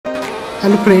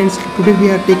Hello friends, today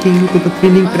we are taking you to the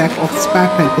thrilling track of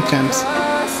Spa-Francorchamps.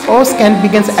 Our scan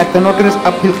begins at the notorious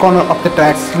uphill corner of the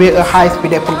track where a high-speed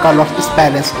Apple car lost its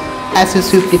balance. As you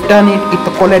swiftly turn it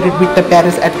collided with the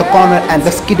barriers at the corner and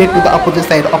skidded to the opposite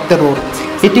side of the road.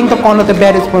 Hitting the corner the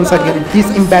barriers once again, this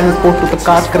imbalance brought to the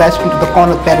car crashed into the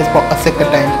corner barriers for a second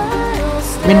time.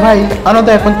 Meanwhile,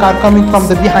 another Apple car coming from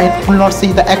the behind could not see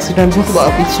the accident due to the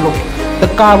uphill slope. The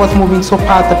car was moving so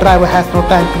fast the driver has no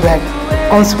time to react.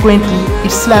 Consequently, it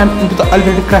slammed into the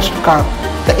already crashed car.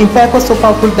 The impact was so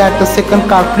powerful that the second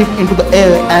car flipped into the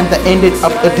air and ended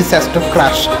up a disaster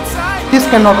crash. This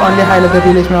can not only highlight the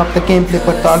realism of the gameplay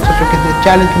but also showcase the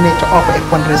challenging nature of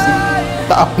F1 racing.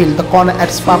 The uphill, the corner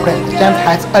at Spa-Francorchamps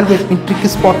has always been a tricky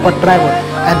spot for driver,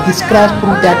 and this crash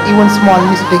proved that even small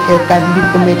mistake here can lead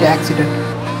to major accident.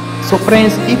 So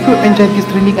friends, if you enjoyed this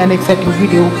thrilling and exciting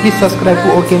video, please subscribe to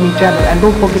our gaming channel and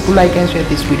don't forget to like and share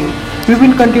this video. We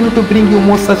will continue to bring you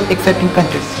more such exciting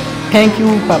content. Thank you,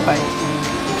 bye bye.